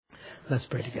Let's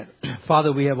pray together.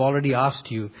 Father, we have already asked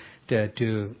you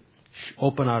to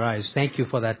open our eyes. Thank you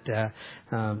for that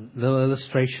little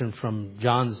illustration from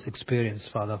John's experience,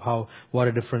 Father, of what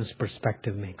a difference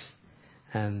perspective makes.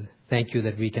 And thank you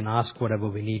that we can ask whatever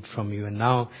we need from you. And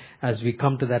now, as we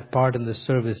come to that part in the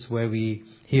service where we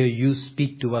hear you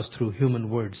speak to us through human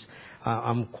words,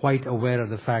 I'm quite aware of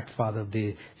the fact, Father, of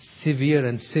the severe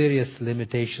and serious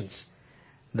limitations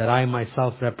that I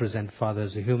myself represent, Father,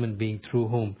 as a human being through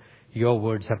whom your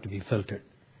words have to be filtered.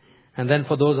 And then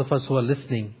for those of us who are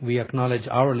listening, we acknowledge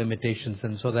our limitations,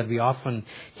 and so that we often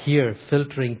hear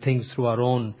filtering things through our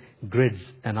own grids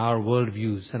and our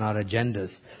worldviews and our agendas,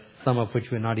 some of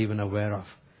which we're not even aware of.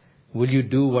 Will you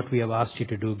do what we have asked you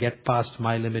to do? Get past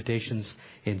my limitations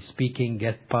in speaking,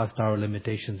 get past our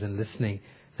limitations in listening,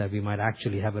 that we might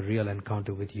actually have a real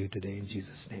encounter with you today. In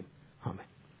Jesus' name, amen.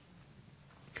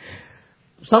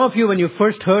 Some of you, when you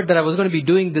first heard that I was going to be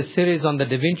doing this series on the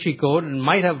Da Vinci Code,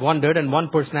 might have wondered, and one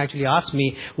person actually asked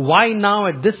me, why now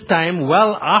at this time,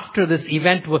 well after this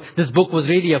event, this book was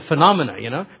really a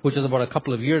phenomena, which was about a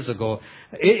couple of years ago.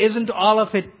 Isn't all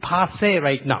of it passé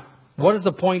right now? What is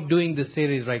the point doing this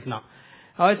series right now?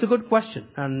 It's a good question,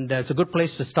 and it's a good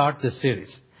place to start this series.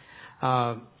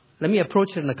 Let me approach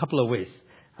it in a couple of ways.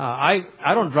 I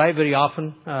don't drive very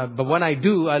often, but when I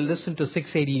do, I listen to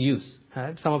 680 News.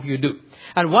 Some of you do.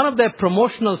 And one of their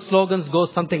promotional slogans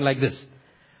goes something like this: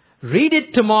 read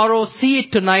it tomorrow, see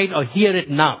it tonight, or hear it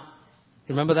now.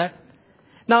 Remember that?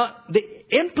 Now, the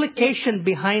implication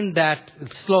behind that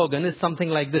slogan is something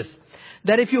like this: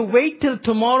 that if you wait till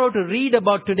tomorrow to read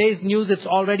about today's news, it's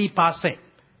already passé.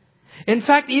 In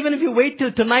fact, even if you wait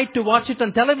till tonight to watch it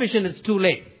on television, it's too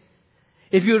late.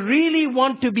 If you really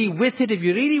want to be with it, if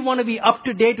you really want to be up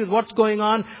to date with what's going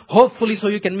on, hopefully so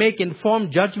you can make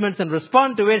informed judgments and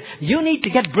respond to it, you need to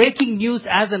get breaking news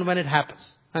as and when it happens.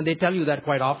 And they tell you that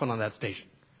quite often on that station.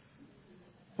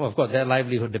 Well, of course, their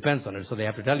livelihood depends on it, so they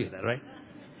have to tell you that, right?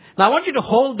 Now, I want you to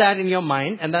hold that in your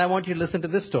mind, and then I want you to listen to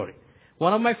this story.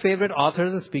 One of my favorite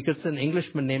authors and speakers is an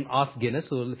Englishman named Os Guinness,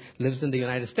 who lives in the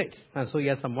United States. And so he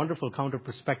has some wonderful counter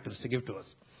perspectives to give to us.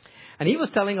 And he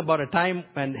was telling about a time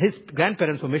when his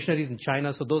grandparents were missionaries in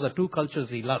China, so those are two cultures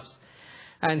he loves.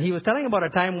 And he was telling about a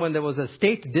time when there was a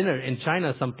state dinner in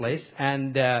China someplace,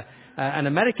 and an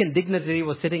American dignitary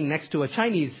was sitting next to a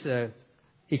Chinese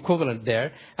equivalent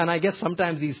there. And I guess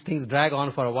sometimes these things drag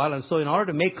on for a while. And so in order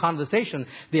to make conversation,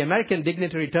 the American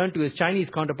dignitary turned to his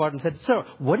Chinese counterpart and said, "Sir,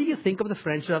 what do you think of the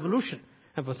French Revolution?"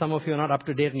 And for some of you who are not up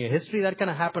to date in your history, that kind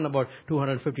of happened about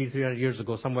 250, 300 years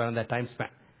ago, somewhere in that time span.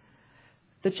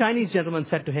 The Chinese gentleman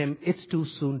said to him, "It's too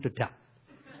soon to tell."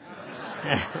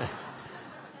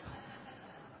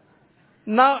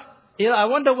 Now, I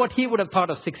wonder what he would have thought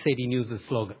of 680 News'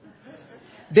 slogan.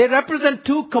 They represent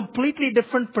two completely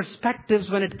different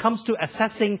perspectives when it comes to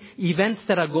assessing events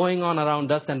that are going on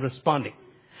around us and responding.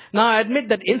 Now, I admit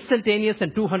that instantaneous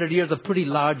and 200 years are pretty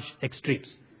large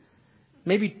extremes.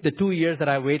 Maybe the 2 years that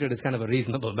I waited is kind of a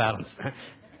reasonable balance.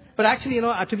 But actually,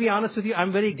 to be honest with you,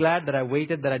 I'm very glad that I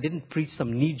waited, that I didn't preach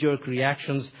some knee-jerk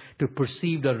reactions to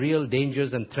perceived or real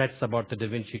dangers and threats about the Da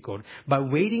Vinci Code. By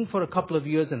waiting for a couple of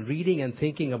years and reading and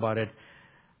thinking about it,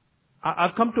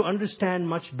 I've come to understand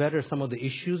much better some of the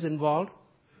issues involved.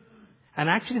 And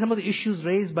actually some of the issues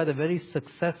raised by the very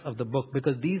success of the book,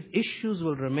 because these issues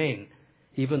will remain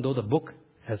even though the book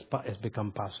has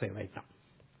become passé right now.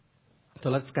 So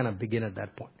let's kind of begin at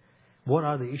that point. What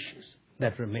are the issues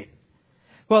that remain?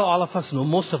 Well, all of us know,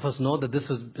 most of us know that this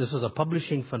was a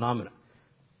publishing phenomenon.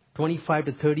 25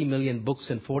 to 30 million books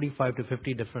in 45 to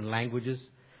 50 different languages.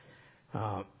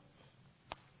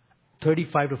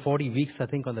 35 to 40 weeks, I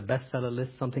think, on the bestseller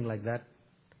list, something like that.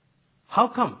 How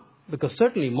come? Because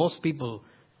certainly most people,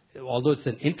 although it's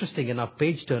an interesting enough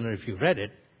page turner if you read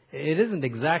it, it isn't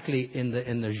exactly in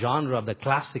the genre of the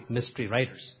classic mystery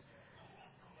writers.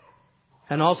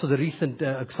 And also the recent,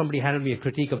 somebody handed me a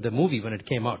critique of the movie when it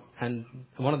came out. And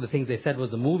one of the things they said was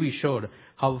the movie showed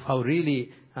how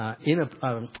really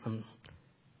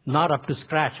not up to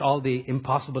scratch all the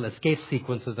impossible escape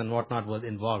sequences and whatnot was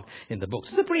involved in the book.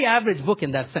 So it's a pretty average book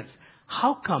in that sense.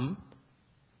 How come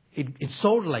it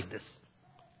sold like this?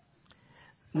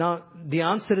 Now, the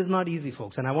answer is not easy,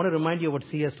 folks. And I want to remind you of what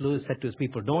C.S. Lewis said to his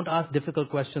people. Don't ask difficult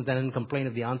questions and then complain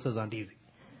if the answers aren't easy.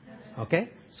 Okay?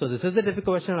 So this is a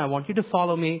difficult question, and I want you to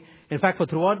follow me. In fact, for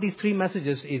throughout these three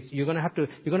messages, you're going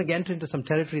to get into some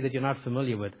territory that you're not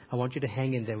familiar with. I want you to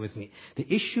hang in there with me. The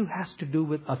issue has to do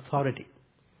with authority.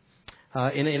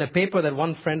 In a paper that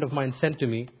one friend of mine sent to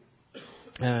me,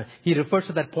 he refers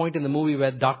to that point in the movie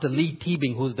where Dr. Lee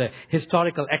Teabing, who's the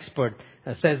historical expert,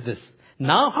 says this.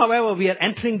 Now, however, we are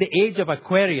entering the age of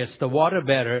Aquarius, the water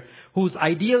bearer, whose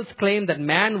ideals claim that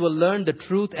man will learn the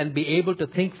truth and be able to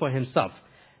think for himself.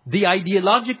 The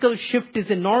ideological shift is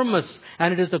enormous,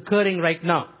 and it is occurring right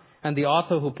now. And the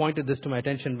author who pointed this to my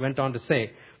attention went on to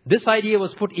say, this idea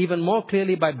was put even more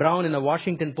clearly by Brown in a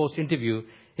Washington Post interview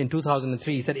in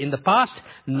 2003. He said, in the past,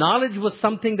 knowledge was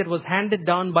something that was handed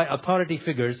down by authority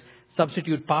figures,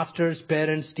 substitute pastors,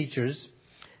 parents, teachers.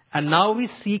 And now we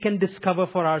seek and discover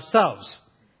for ourselves.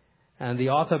 And the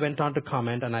author went on to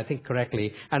comment, and I think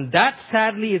correctly, and that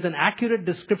sadly is an accurate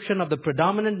description of the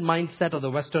predominant mindset of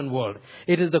the Western world.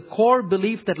 It is the core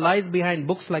belief that lies behind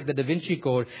books like the Da Vinci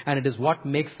Code, and it is what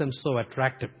makes them so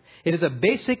attractive. It is a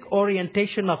basic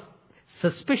orientation of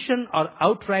suspicion or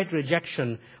outright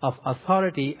rejection of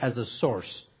authority as a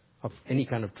source of any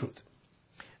kind of truth.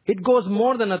 It goes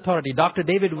more than authority. Dr.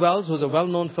 David Wells, who is a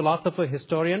well-known philosopher,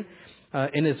 historian,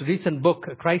 in his recent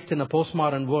book, Christ in a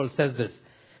Postmodern World, says this.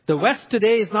 The West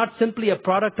today is not simply a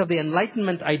product of the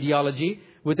Enlightenment ideology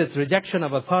with its rejection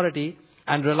of authority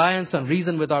and reliance on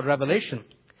reason without revelation,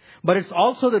 but it's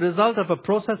also the result of a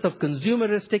process of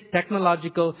consumeristic,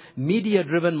 technological,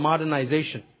 media-driven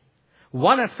modernization.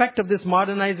 One effect of this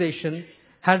modernization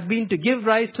has been to give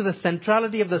rise to the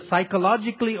centrality of the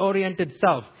psychologically oriented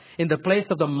self in the place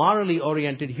of the morally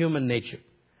oriented human nature.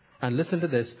 And listen to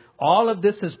this. All of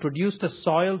this has produced a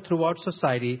soil throughout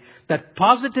society that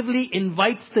positively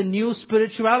invites the new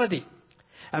spirituality.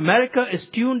 America is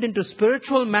tuned into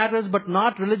spiritual matters but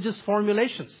not religious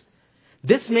formulations.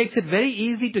 This makes it very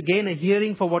easy to gain a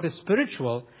hearing for what is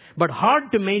spiritual, but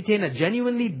hard to maintain a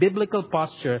genuinely biblical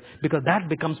posture because that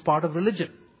becomes part of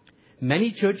religion.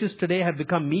 Many churches today have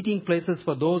become meeting places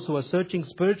for those who are searching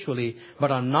spiritually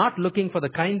but are not looking for the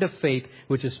kind of faith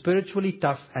which is spiritually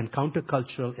tough and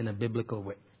countercultural in a biblical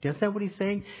way. Do you understand what he's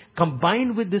saying?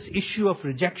 Combined with this issue of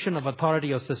rejection of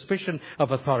authority or suspicion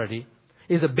of authority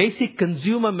is a basic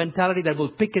consumer mentality that will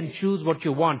pick and choose what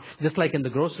you want, just like in the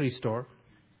grocery store.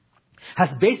 Has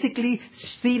basically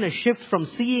seen a shift from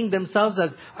seeing themselves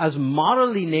as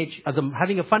morally nature,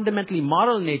 having a fundamentally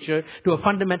moral nature to a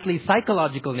fundamentally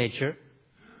psychological nature.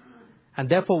 And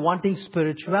therefore wanting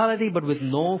spirituality but with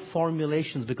no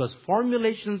formulations, because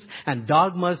formulations and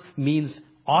dogmas means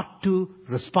ought to,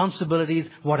 responsibilities,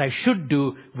 what I should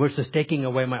do versus taking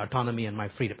away my autonomy and my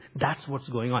freedom. That's what's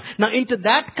going on. Now into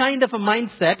that kind of a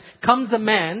mindset comes a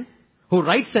man who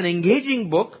writes an engaging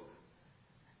book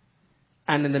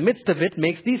and in the midst of it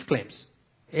makes these claims.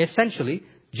 Essentially,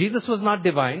 Jesus was not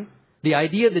divine. The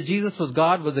idea that Jesus was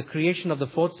God was the creation of the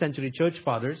 4th century church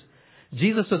fathers.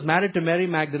 Jesus was married to Mary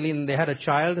Magdalene and they had a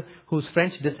child whose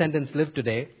French descendants live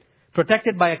today.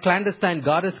 Protected by a clandestine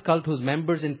goddess cult whose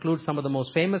members include some of the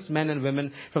most famous men and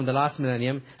women from the last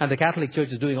millennium. And the Catholic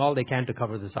Church is doing all they can to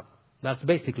cover this up. That's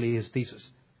basically his thesis.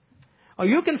 Or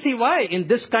you can see why in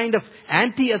this kind of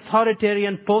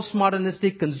anti-authoritarian,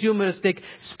 postmodernistic, consumeristic,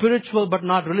 spiritual but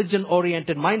not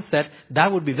religion-oriented mindset,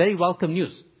 that would be very welcome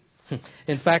news.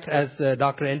 In fact, as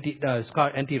Dr.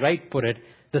 Scott N.T. Wright put it,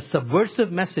 the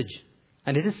subversive message,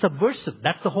 and it is subversive,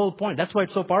 that's the whole point. That's why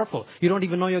it's so powerful. You don't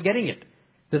even know you're getting it.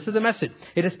 This is the message.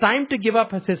 It is time to give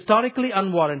up as historically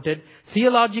unwarranted,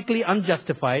 theologically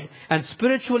unjustified, and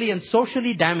spiritually and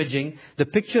socially damaging the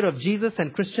picture of Jesus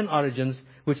and Christian origins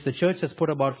which the church has put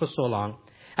about for so long,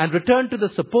 and return to the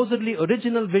supposedly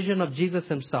original vision of Jesus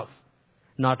himself.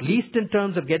 Not least in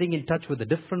terms of getting in touch with a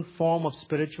different form of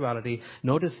spirituality,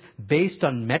 notice, based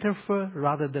on metaphor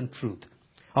rather than truth,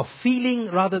 of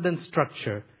feeling rather than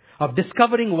structure, of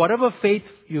discovering whatever faith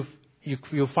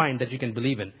you find that you can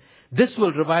believe in. This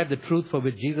will revive the truth for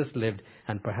which Jesus lived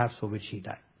and perhaps for which he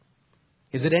died.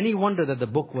 Is it any wonder that the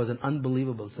book was an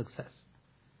unbelievable success?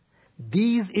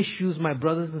 These issues, my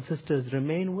brothers and sisters,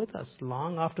 remain with us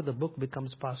long after the book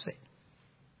becomes passé.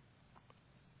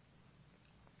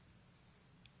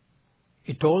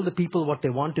 It told the people what they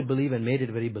want to believe and made it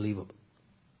very believable.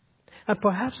 And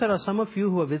perhaps there are some of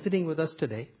you who are visiting with us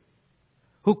today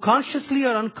who consciously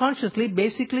or unconsciously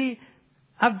basically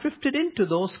have drifted into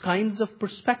those kinds of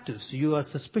perspectives. You are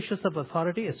suspicious of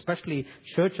authority, especially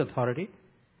church authority.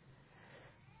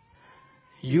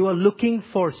 You are looking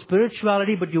for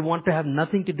spirituality, but you want to have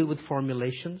nothing to do with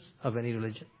formulations of any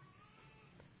religion.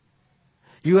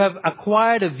 You have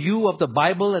acquired a view of the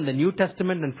Bible and the New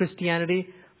Testament and Christianity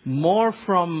more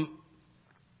from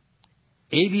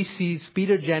ABC's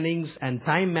Peter Jennings and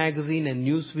Time Magazine and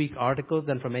Newsweek articles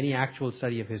than from any actual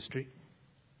study of history.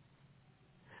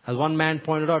 As one man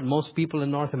pointed out, most people in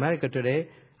North America today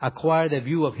acquire their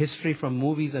view of history from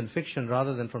movies and fiction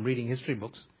rather than from reading history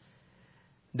books.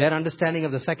 Their understanding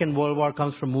of the Second World War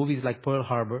comes from movies like Pearl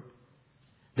Harbor.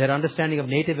 Their understanding of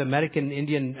Native American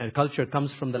Indian culture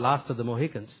comes from the last of the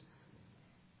Mohicans.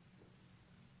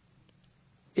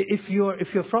 If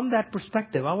you're from that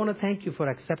perspective, I want to thank you for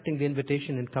accepting the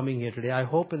invitation and coming here today. I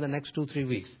hope in the next 2-3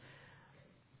 weeks,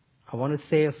 I want to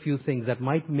say a few things that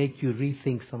might make you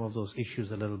rethink some of those issues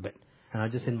a little bit. And I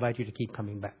just invite you to keep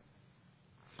coming back.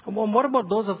 Well, what about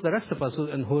those of the rest of us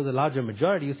who are the larger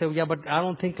majority? You say, well, yeah, but I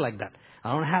don't think like that.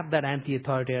 I don't have that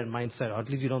anti-authoritarian mindset, or at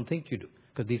least you don't think you do,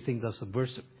 because these things are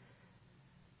subversive.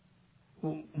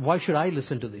 Why should I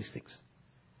listen to these things?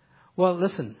 Well,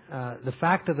 listen, the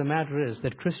fact of the matter is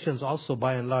that Christians also,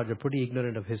 by and large, are pretty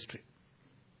ignorant of history.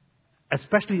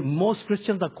 Especially, most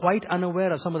Christians are quite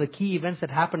unaware of some of the key events that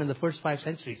happened in the first 5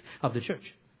 centuries of the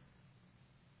church.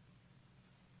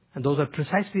 And those are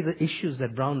precisely the issues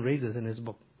that Brown raises in his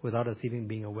book, without us even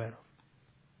being aware of.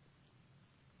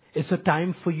 It's a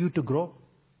time for you to grow.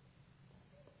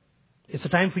 It's a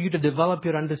time for you to develop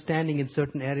your understanding in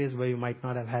certain areas where you might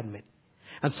not have had many.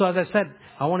 And so, as I said,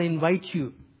 I want to invite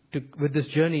you with this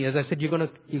journey. As I said, you're going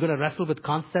to wrestle with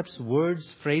concepts, words,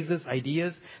 phrases,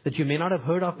 ideas that you may not have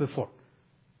heard of before.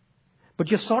 But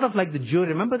you're sort of like the jury.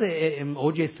 Remember the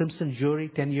O.J. Simpson jury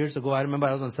 10 years ago? I remember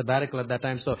I was on sabbatical at that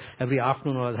time, so every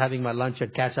afternoon when I was having my lunch,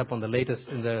 I'd catch up on the latest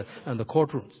in the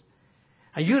courtrooms.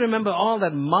 And you remember all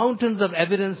that mountains of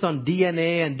evidence on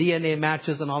DNA and DNA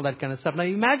matches and all that kind of stuff. Now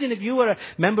imagine if you were a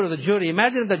member of the jury.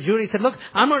 Imagine if the jury said, look,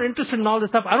 I'm not interested in all this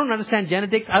stuff. I don't understand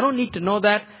genetics. I don't need to know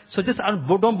that. So just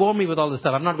don't bore me with all this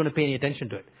stuff. I'm not going to pay any attention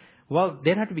to it. Well,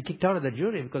 they'd have to be kicked out of the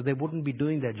jury because they wouldn't be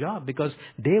doing their job, because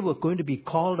they were going to be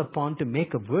called upon to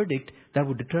make a verdict that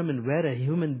would determine where a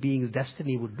human being's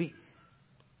destiny would be.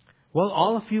 Well,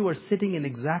 all of you are sitting in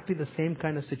exactly the same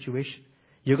kind of situation.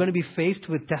 You're going to be faced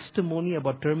with testimony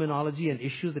about terminology and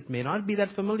issues that may not be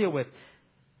that familiar with.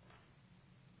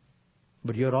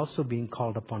 But you're also being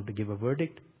called upon to give a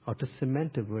verdict or to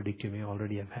cement a verdict you may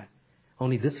already have had.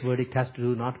 Only this verdict has to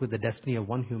do not with the destiny of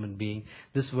one human being.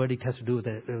 This verdict has to do with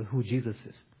who Jesus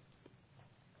is.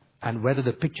 And whether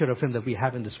the picture of him that we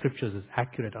have in the scriptures is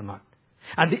accurate or not.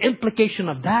 And the implication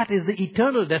of that is the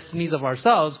eternal destinies of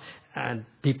ourselves and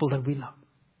people that we love.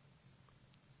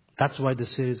 That's why the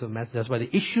series of messages, that's why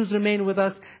the issues remain with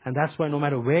us, and that's why no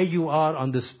matter where you are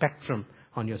on the spectrum,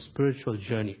 on your spiritual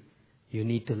journey, you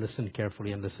need to listen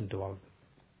carefully and listen to all of them.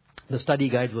 The study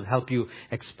guides will help you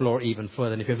explore even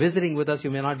further. And if you're visiting with us,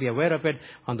 you may not be aware of it.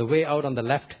 On the way out on the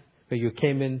left, where you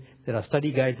came in, there are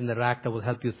study guides in the rack that will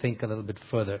help you think a little bit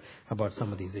further about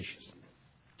some of these issues.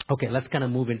 Okay, let's kind of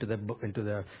move into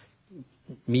the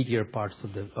meatier parts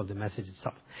of the message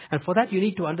itself. And for that, you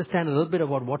need to understand a little bit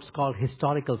about what's called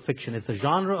historical fiction. It's a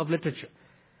genre of literature.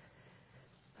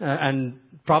 And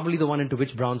probably the one into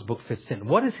which Brown's book fits in.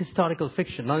 What is historical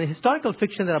fiction? Now, in historical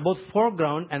fiction, there are both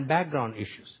foreground and background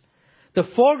issues. The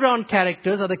foreground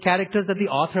characters are the characters that the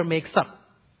author makes up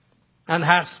and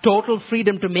has total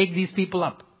freedom to make these people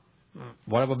up.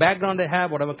 Whatever background they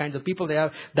have, whatever kinds of people they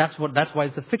have, that's why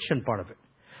it's the fiction part of it.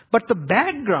 But the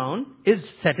background is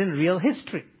set in real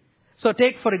history. So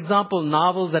take, for example,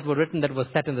 novels that were written that were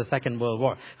set in the Second World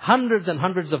War. Hundreds and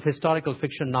hundreds of historical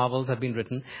fiction novels have been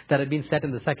written that have been set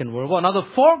in the Second World War. Now, the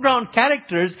foreground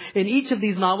characters in each of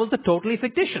these novels are totally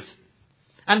fictitious.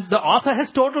 And the author has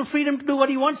total freedom to do what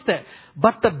he wants there.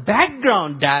 But the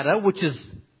background data, which is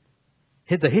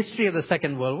the history of the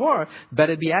Second World War,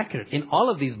 better be accurate. In all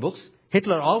of these books,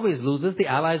 Hitler always loses, the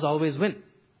Allies always win.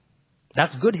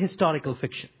 That's good historical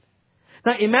fiction.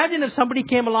 Now imagine if somebody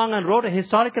came along and wrote a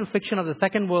historical fiction of the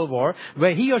Second World War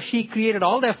where he or she created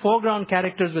all their foreground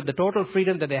characters with the total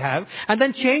freedom that they have and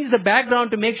then changed the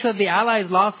background to make sure the Allies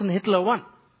lost and Hitler won.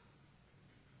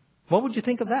 What would you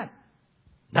think of that?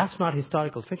 That's not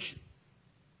historical fiction.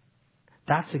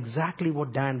 That's exactly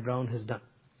what Dan Brown has done.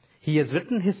 He has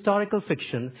written historical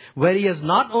fiction where he has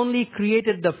not only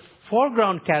created the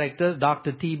foreground characters,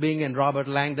 Dr. T. Bing and Robert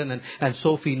Langdon and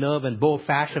Sophie Nerve and Beau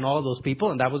Fash and all those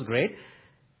people, and that was great.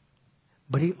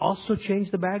 But he also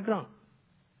changed the background.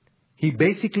 He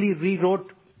basically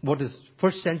rewrote what is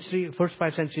first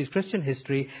 5 centuries Christian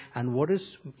history, and what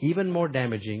is even more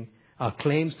damaging are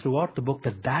claims throughout the book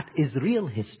that is real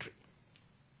history.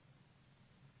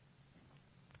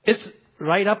 It's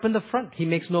right up in the front. He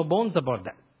makes no bones about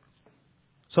that.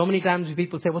 So many times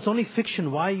people say, well, it's only fiction.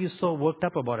 Why are you so worked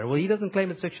up about it? Well, he doesn't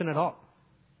claim it's fiction at all.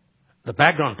 The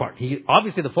background part.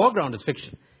 Obviously, the foreground is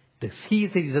fiction. He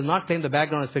does not claim the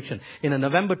background is fiction. In a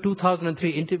November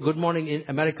 2003 Good Morning in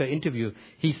America interview,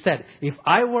 he said, if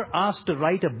I were asked to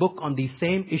write a book on these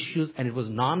same issues and it was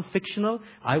non-fictional,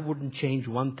 I wouldn't change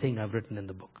one thing I've written in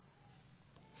the book.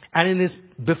 And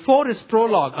before his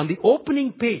prologue, on the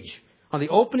opening page On the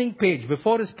opening page,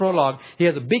 before his prologue, he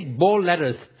has a big bold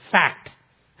letters, fact.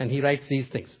 And he writes these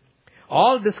things.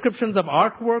 All descriptions of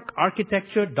artwork,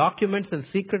 architecture, documents, and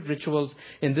secret rituals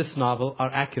in this novel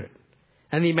are accurate.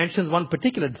 And he mentions one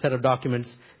particular set of documents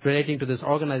relating to this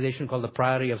organization called the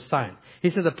Priory of Sion. He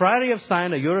says the Priory of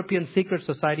Sion, a European secret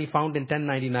society found in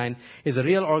 1099, is a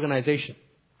real organization.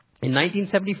 In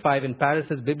 1975, in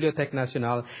Paris's Bibliothèque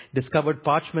Nationale, discovered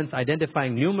parchments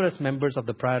identifying numerous members of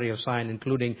the Priory of Sion,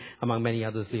 including, among many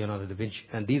others, Leonardo da Vinci.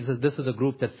 And this is the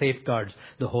group that safeguards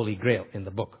the Holy Grail in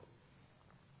the book.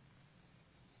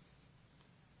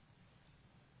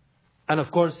 And of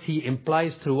course, he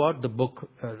implies throughout the book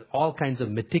all kinds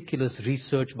of meticulous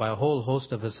research by a whole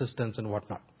host of assistants and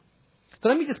whatnot. So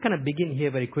let me just kind of begin here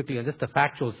very quickly on just the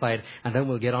factual side, and then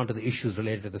we'll get on to the issues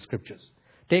related to the scriptures.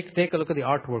 Take a look at the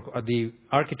artwork, or the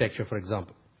architecture, for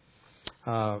example.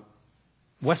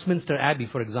 Westminster Abbey,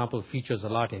 for example, features a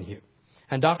lot in here.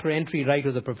 And Dr. Entry Wright,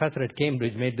 who's a professor at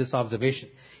Cambridge, made this observation.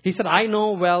 He said, I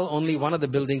know well only one of the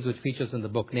buildings which features in the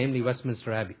book, namely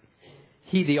Westminster Abbey.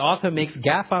 He, the author, makes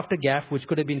gaffe after gaffe, which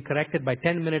could have been corrected by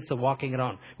 10 minutes of walking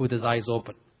around with his eyes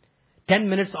open. 10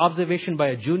 minutes observation by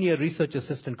a junior research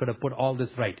assistant could have put all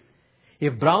this right.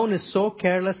 If Brown is so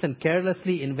careless and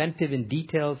carelessly inventive in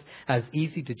details as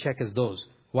easy to check as those,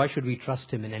 why should we trust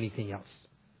him in anything else?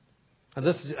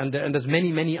 And there's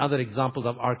many other examples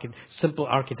of simple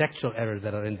architectural errors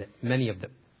that are in there, many of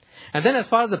them. And then as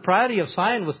far as the Priory of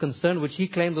Sion was concerned, which he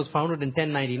claimed was founded in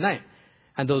 1099,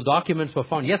 and those documents were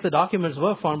found. Yes, the documents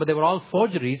were found, but they were all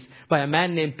forgeries by a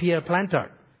man named Pierre Plantard.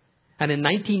 And in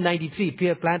 1993,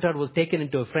 Pierre Plantard was taken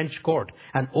into a French court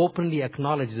and openly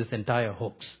acknowledged this entire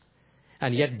hoax.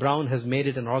 And yet Brown has made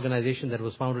it an organization that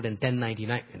was founded in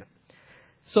 1099.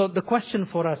 So the question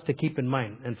for us to keep in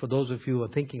mind, and for those of you who are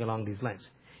thinking along these lines,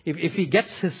 if he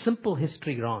gets his simple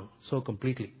history wrong so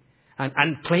completely,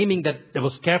 and claiming that there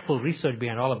was careful research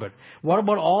behind all of it, what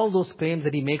about all those claims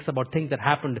that he makes about things that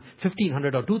happened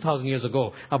 1,500 or 2,000 years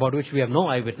ago, about which we have no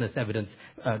eyewitness evidence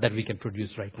that we can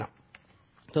produce right now?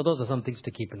 So those are some things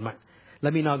to keep in mind.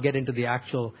 Let me now get into the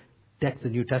actual text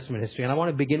of New Testament history. And I want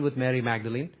to begin with Mary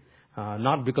Magdalene.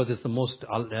 Not because it's the most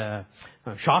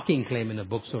shocking claim in the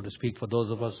book, so to speak, for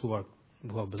those of us who are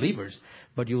believers,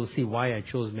 but you will see why I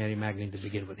chose Mary Magdalene to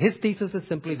begin with. His thesis is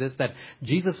simply this, that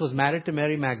Jesus was married to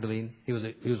Mary Magdalene. He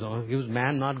was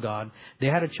man, not God. They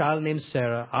had a child named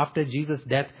Sarah. After Jesus'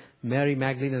 death, Mary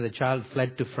Magdalene and the child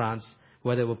fled to France,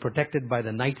 where they were protected by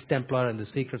the Knights Templar and the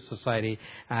secret society,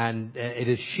 and it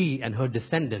is she and her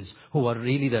descendants who are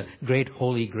really the great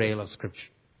holy grail of Scripture.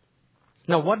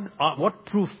 Now, what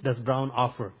proof does Brown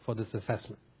offer for this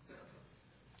assessment?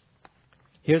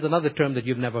 Here's another term that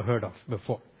you've never heard of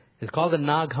before. It's called the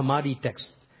Nag Hammadi text.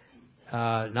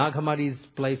 Nag Hammadi is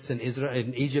placed in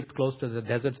Egypt, close to the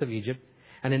deserts of Egypt.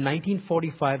 And in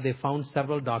 1945, they found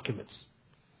several documents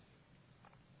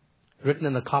written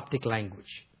in the Coptic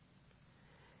language.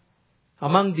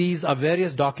 Among these are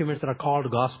various documents that are called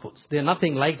Gospels. They're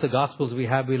nothing like the Gospels we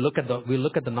have. We'll look at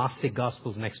the Gnostic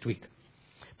Gospels next week.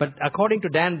 But according to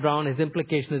Dan Brown, his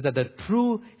implication is that the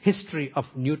true history of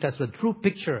New Testament, the true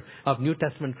picture of New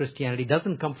Testament Christianity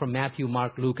doesn't come from Matthew,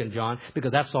 Mark, Luke, and John,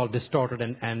 because that's all distorted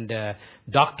and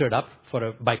doctored up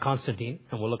by Constantine,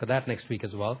 and we'll look at that next week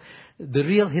as well. The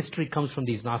real history comes from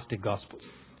these Gnostic Gospels.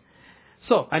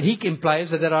 So, and he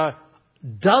implies that there are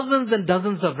dozens and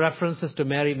dozens of references to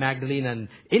Mary Magdalene and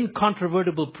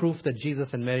incontrovertible proof that Jesus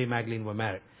and Mary Magdalene were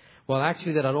married. Well,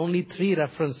 actually, there are only 3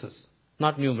 references.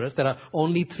 Not numerous. There are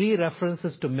only 3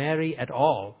 references to Mary at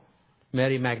all,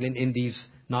 Mary Magdalene, in these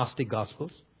Gnostic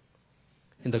Gospels.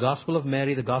 In the Gospel of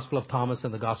Mary, the Gospel of Thomas,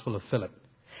 and the Gospel of Philip.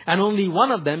 And only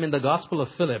one of them, in the Gospel of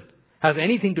Philip, has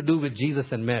anything to do with Jesus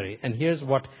and Mary. And here's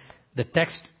what the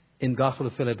text in Gospel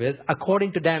of Philip is,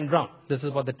 according to Dan Brown. This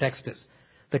is what the text is.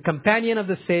 The companion of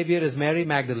the Savior is Mary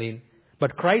Magdalene,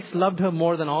 but Christ loved her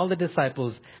more than all the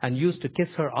disciples and used to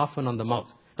kiss her often on the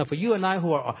mouth. Now, for you and I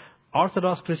who are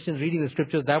Orthodox Christians reading the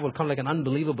Scriptures, that will come like an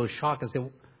unbelievable shock and say,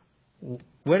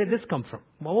 where did this come from?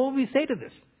 What will we say to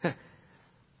this?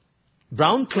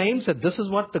 Brown claims that this is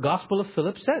what the Gospel of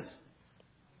Philip says.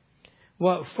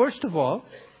 Well, first of all,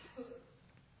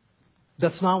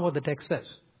 that's not what the text says.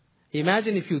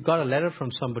 Imagine if you got a letter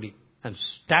from somebody and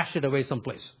stashed it away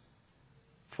someplace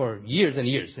for years and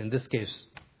years, in this case,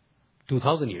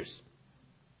 2,000 years.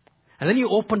 And then you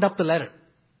opened up the letter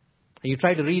and you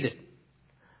tried to read it.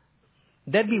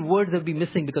 There'd be words that would be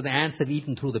missing because the ants have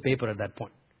eaten through the paper at that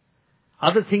point.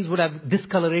 Other things would have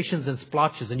discolorations and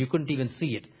splotches and you couldn't even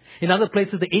see it. In other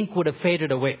places, the ink would have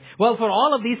faded away. Well, for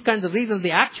all of these kinds of reasons,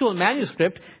 the actual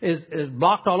manuscript is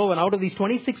blocked all over. And out of these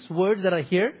 26 words that are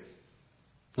here,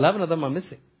 11 of them are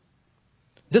missing.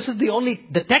 This is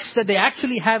the text that they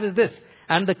actually have is this.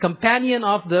 And the companion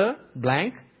of the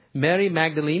blank, Mary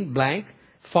Magdalene blank,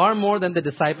 far more than the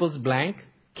disciples blank,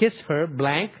 kiss her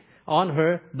blank, on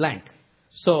her blank.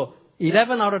 So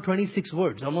 11 out of 26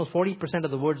 words, almost 40%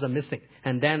 of the words are missing.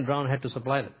 And Dan Brown had to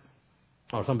supply them.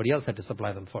 Or somebody else had to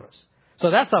supply them for us. So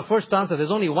that's our first answer.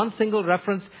 There's only one single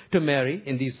reference to Mary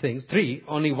in these things. 3.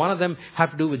 Only one of them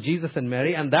have to do with Jesus and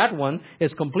Mary. And that one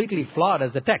is completely flawed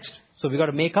as the text. So we've got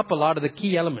to make up a lot of the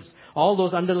key elements. All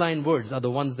those underlined words are the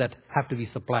ones that have to be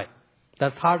supplied.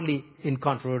 That's hardly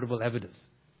incontrovertible evidence.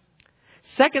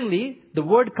 Secondly, the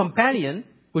word companion,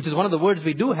 which is one of the words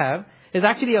we do have, is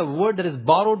actually a word that is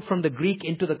borrowed from the Greek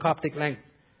into the Coptic language.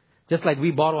 Just like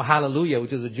we borrow hallelujah,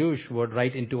 which is a Jewish word,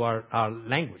 right into our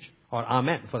language. Or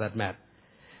amen, for that matter.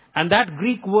 And that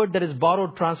Greek word that is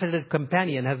borrowed, translated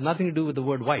companion, has nothing to do with the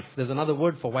word wife. There's another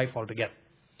word for wife altogether.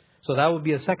 So that would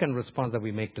be a second response that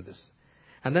we make to this.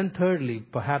 And then thirdly,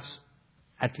 perhaps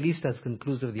at least as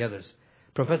conclusive as the others,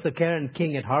 Professor Karen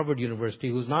King at Harvard University,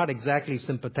 who's not exactly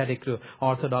sympathetic to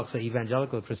Orthodox or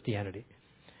evangelical Christianity,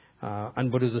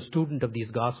 but is a student of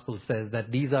these Gospels, says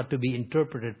that these are to be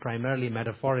interpreted primarily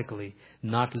metaphorically,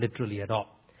 not literally at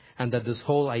all. And that this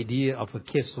whole idea of a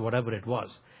kiss, whatever it was,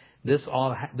 this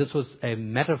was a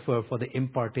metaphor for the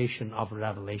impartation of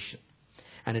revelation.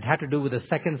 And it had to do with a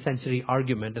 2nd century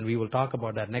argument, and we will talk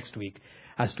about that next week,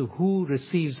 as to who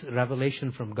receives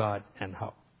revelation from God and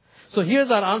how. So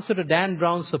here's our answer to Dan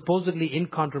Brown's supposedly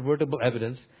incontrovertible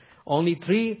evidence. Only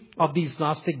 3 of these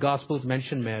Gnostic Gospels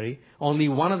mention Mary. Only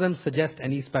one of them suggests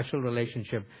any special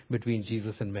relationship between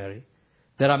Jesus and Mary.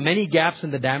 There are many gaps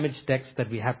in the damaged text that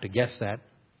we have to guess at.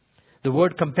 The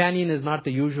word companion is not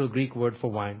the usual Greek word for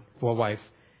wife,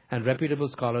 and reputable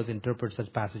scholars interpret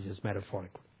such passages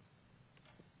metaphorically.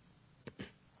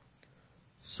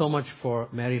 So much for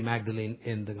Mary Magdalene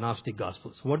in the Gnostic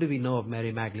Gospels. What do we know of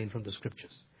Mary Magdalene from the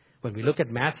Scriptures? When we look at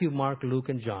Matthew, Mark, Luke,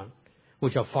 and John,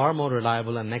 which are far more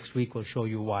reliable, and next week we'll show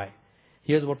you why.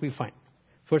 Here's what we find.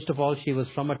 First of all, she was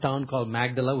from a town called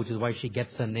Magdala, which is why she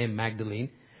gets her name Magdalene,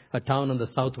 a town on the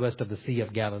southwest of the Sea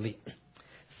of Galilee.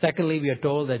 Secondly, we are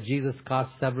told that Jesus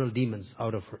cast several demons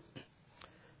out of her.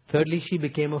 Thirdly, she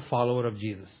became a follower of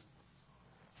Jesus.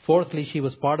 Fourthly, she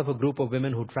was part of a group of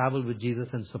women who traveled with Jesus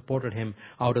and supported him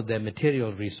out of their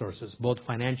material resources, both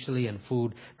financially and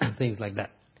food and things like that.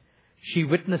 She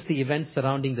witnessed the events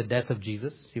surrounding the death of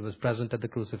Jesus. She was present at the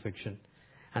crucifixion.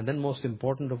 And then most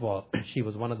important of all, she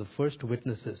was one of the first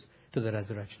witnesses to the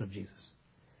resurrection of Jesus.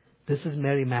 This is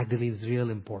Mary Magdalene's real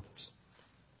importance.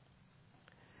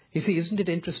 You see, isn't it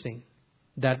interesting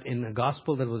that in a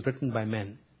gospel that was written by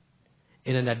men,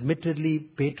 in an admittedly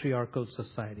patriarchal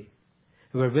society,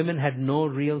 where women had no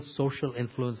real social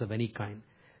influence of any kind,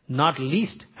 not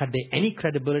least had they any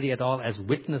credibility at all as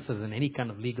witnesses in any kind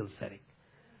of legal setting.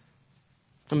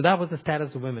 I mean, that was the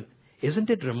status of women. Isn't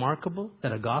it remarkable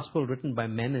that a gospel written by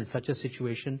men in such a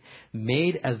situation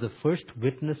made as the first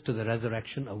witness to the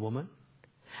resurrection a woman?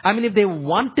 I mean, if they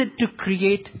wanted to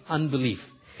create unbelief,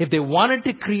 if they wanted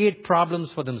to create problems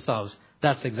for themselves,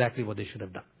 that's exactly what they should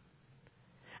have done.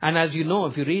 And as you know,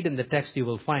 if you read in the text, you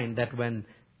will find that when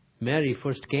Mary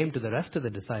first came to the rest of the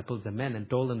disciples, the men, and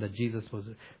told them that Jesus was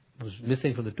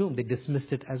missing from the tomb, they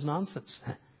dismissed it as nonsense.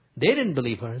 They didn't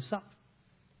believe her herself.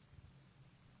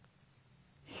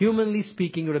 Humanly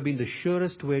speaking, it would have been the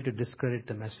surest way to discredit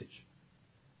the message.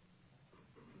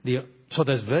 So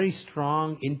there's very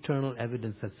strong internal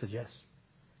evidence that suggests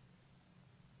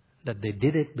that they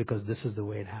did it because this is the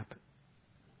way it happened.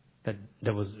 That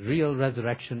there was real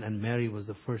resurrection, and Mary was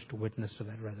the first witness to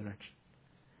that resurrection.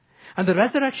 And the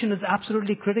resurrection is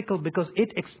absolutely critical because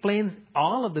it explains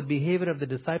all of the behavior of the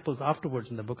disciples afterwards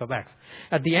in the book of Acts.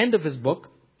 At the end of his book,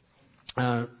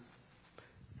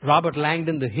 Robert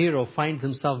Langdon, the hero, finds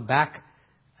himself back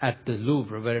at the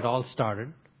Louvre where it all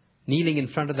started, kneeling in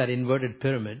front of that inverted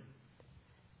pyramid.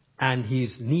 And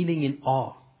he's kneeling in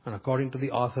awe. And according to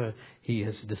the author, he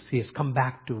has come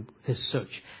back to his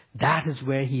search. That is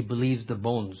where he believes the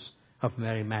bones of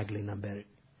Mary Magdalene are buried.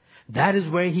 That is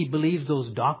where he believes those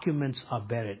documents are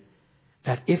buried,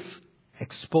 that if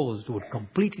exposed would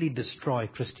completely destroy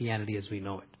Christianity as we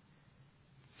know it.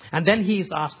 And then he is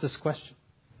asked this question.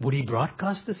 Would he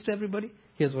broadcast this to everybody?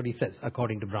 Here's what he says,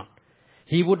 according to Brown.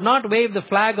 He would not wave the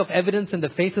flag of evidence in the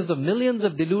faces of millions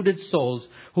of deluded souls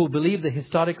who believe the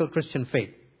historical Christian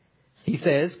faith. He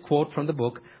says, quote from the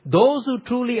book, "Those who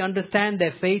truly understand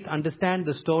their faith understand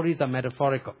the stories are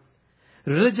metaphorical.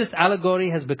 Religious allegory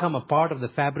has become a part of the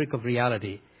fabric of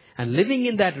reality, and living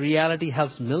in that reality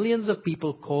helps millions of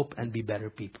people cope and be better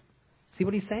people." See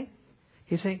what he's saying?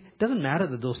 He's saying, it doesn't matter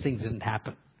that those things didn't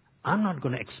happen. I'm not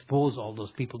going to expose all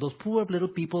those people. Those poor little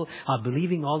people are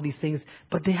believing all these things,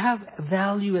 but they have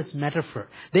value as metaphor.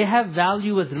 They have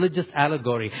value as religious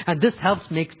allegory. And this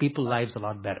helps make people's lives a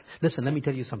lot better. Listen, let me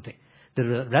tell you something.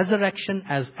 The resurrection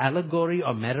as allegory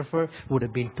or metaphor would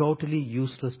have been totally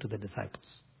useless to the disciples.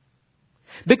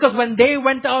 Because when they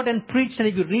went out and preached, and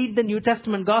if you read the New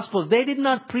Testament Gospels, they did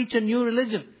not preach a new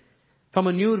religion from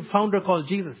a new founder called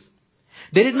Jesus.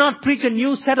 They did not preach a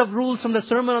new set of rules from the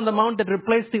Sermon on the Mount that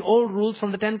replaced the old rules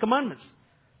from the Ten Commandments.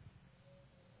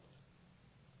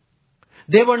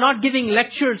 They were not giving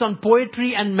lectures on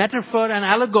poetry and metaphor and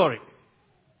allegory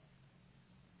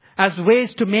as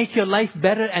ways to make your life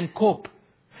better and cope.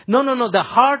 No. The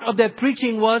heart of their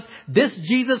preaching was, this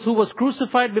Jesus who was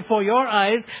crucified before your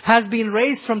eyes has been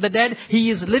raised from the dead.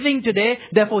 He is living today.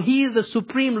 Therefore, He is the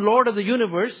supreme Lord of the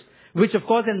universe. Which, of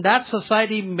course, in that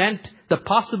society meant the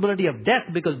possibility of death,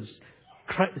 because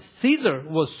Caesar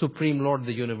was supreme Lord of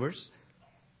the universe.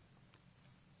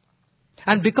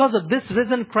 And because of this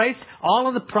risen Christ, all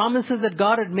of the promises that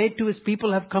God had made to His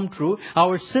people have come true.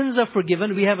 Our sins are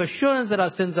forgiven. We have assurance that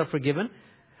our sins are forgiven.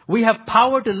 We have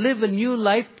power to live a new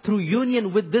life through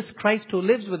union with this Christ who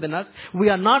lives within us. We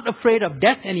are not afraid of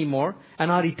death anymore,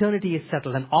 and our eternity is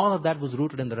settled. And all of that was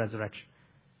rooted in the resurrection.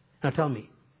 Now tell me,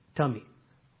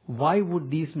 why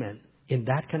would these men, in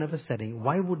that kind of a setting,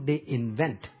 why would they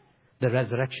invent the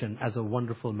resurrection as a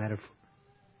wonderful metaphor?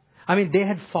 I mean, they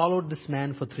had followed this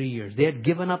man for 3 years. They had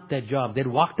given up their job. They had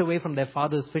walked away from their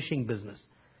father's fishing business.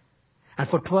 And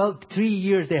for 3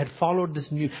 years, they had followed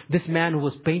this man who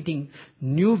was painting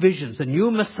new visions, a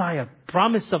new Messiah,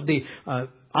 promise of the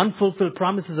unfulfilled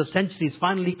promises of centuries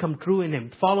finally come true in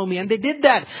Him. Follow me. And they did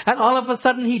that. And all of a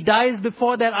sudden, He dies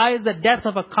before their eyes, the death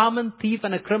of a common thief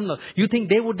and a criminal. You think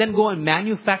they would then go and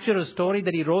manufacture a story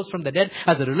that He rose from the dead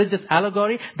as a religious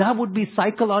allegory? That would be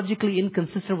psychologically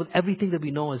inconsistent with everything that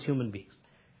we know as human beings.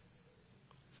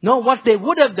 No, what they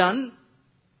would have done,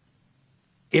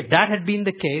 if that had been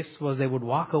the case, was they would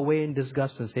walk away in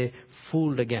disgust and say,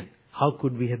 fooled again. How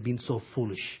could we have been so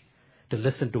foolish to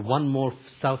listen to one more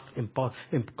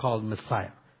self-called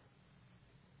Messiah?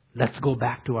 Let's go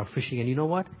back to our fishing. And you know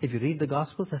what? If you read the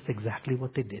Gospels, that's exactly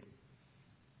what they did.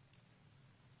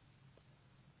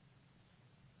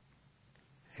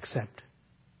 Except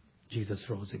Jesus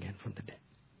rose again from the dead.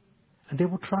 And they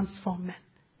were transformed men.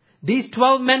 These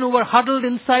 12 men who were huddled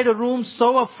inside a room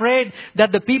so afraid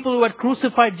that the people who had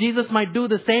crucified Jesus might do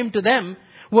the same to them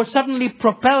were suddenly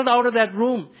propelled out of that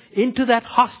room into that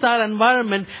hostile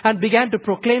environment and began to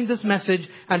proclaim this message.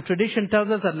 And tradition tells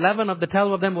us that 11 of the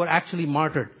 12 of them were actually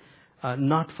martyred.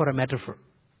 Not for a metaphor,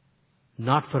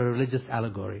 not for a religious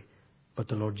allegory, but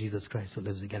the Lord Jesus Christ who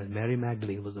lives again. And Mary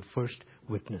Magdalene was the first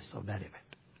witness of that event.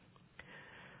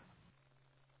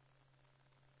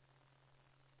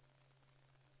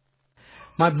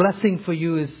 My blessing for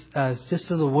you is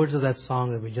just in the words of that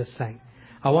song that we just sang.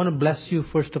 I want to bless you,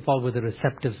 first of all, with a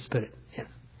receptive spirit. Yeah.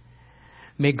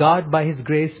 May God, by His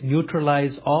grace,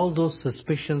 neutralize all those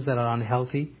suspicions that are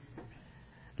unhealthy,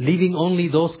 leaving only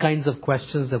those kinds of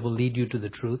questions that will lead you to the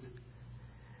truth.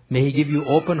 May He give you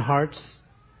open hearts,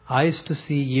 eyes to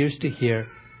see, ears to hear,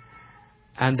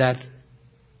 and that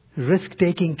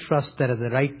risk-taking trust that at the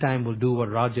right time will do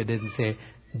what Roger did and say,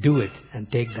 do it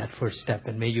and take that first step.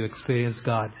 And may you experience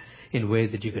God in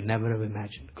ways that you could never have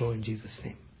imagined. Go in Jesus'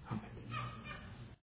 name.